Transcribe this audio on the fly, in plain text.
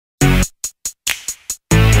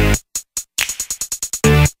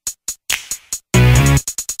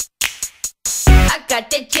got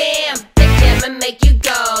the jam and make you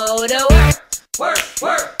go to work. Work,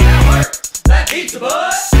 work, now work, that pizza boy.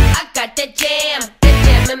 I got the jam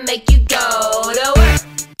and make you go to work.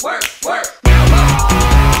 Work, work, now work,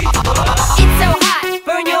 pizza boy. It's so hot,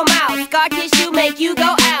 burn your mouth. Scar tissue make you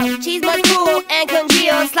go out. Cheese must cool and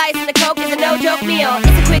congeal. Slicing the coke is a no-joke meal.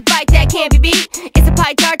 It's a quick bite that can't be beat. It's a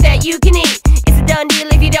pie chart that you can eat. It's a done deal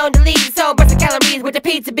if you don't delete. So burst the calories with the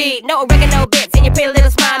pizza beat. No oregano bits in your pretty little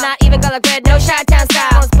smile. Not even garlic bread, no Chi-Town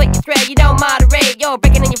style. Split your thread, you don't moderate. You're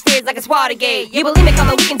breaking in your fridge like it's Watergate. You bulimic on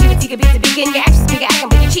the weekends, you would take a pizza vegan. Your actions speak acting,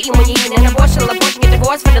 but you're cheating when you're eating an abortion. Get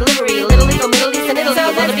divorced from delivery. Little legal, Middle East and Italy.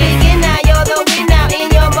 So the vegan now, you're the winner in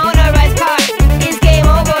your motorized car. It's game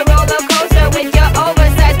over, roller coaster with your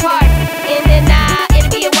oversized part. In and out, it'll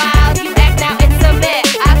be a while. You act now and submit.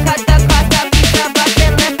 I cut the cost of pizza, bust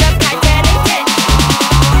and lift the Titanic jet.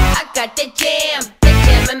 I got the jam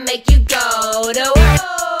and make you go to work.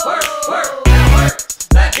 Work, work, now work,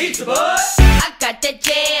 that pizza boy. I got the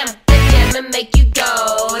jam and make you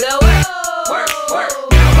go to work. Work, work,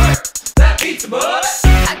 now work, that pizza boy.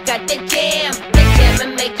 I got the jam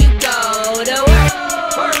and make you go to work.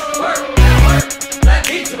 Work, work, now work, that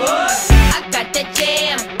pizza boy. I got the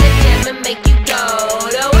jam and make you go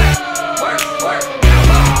to work. Work, work, now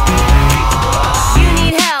work, pizza boy. You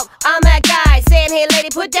need help, I'm that guy saying, hey lady,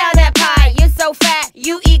 put down that pie. You're so fat,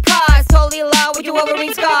 you eat cars. Totally low with your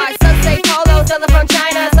Wolverine scars. Some say polo, sell it from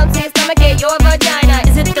China. Some say stomach-ache, your vagina.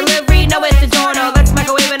 Is it delivery? No, it's DiGiorno. Let's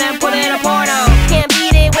microwave it and put it in a porno. Can't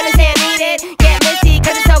beat it when it's hand needed. Get messy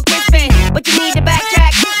cause it's so crispy. But you need to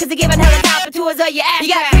backtrack cause they're giving helicopter tours of your ass.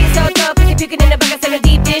 You got grease so tough cause you're puking in the bucket. Send a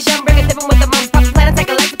deep dish, I'm bringing different with the mums. Pop the planet,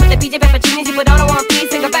 take a like to put the PJ fettuccinis. You put on a one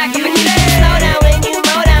piece and go back if you need it. Slow down when you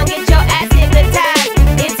mow down, get your ass hypnotized.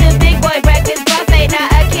 It's a big boy breakfast buffet,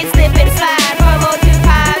 not a kid slip and slide. Promo 2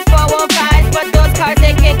 pies, 415, but those cars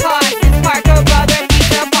they can cost. It's Parker Brothers,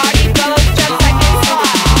 pizza party, flows just like it's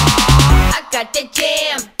hot. I got the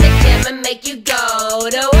jam and make you go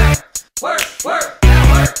to work. Work, work,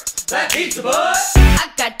 now work, that pizza boy. I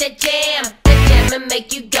got the jam and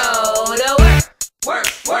make you go to work. Work,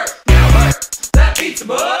 work, now work, that pizza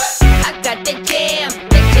boy. I got the jam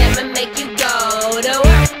and make you go to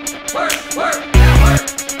work. Work, work, now work,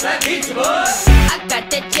 that pizza boy. I got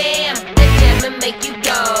the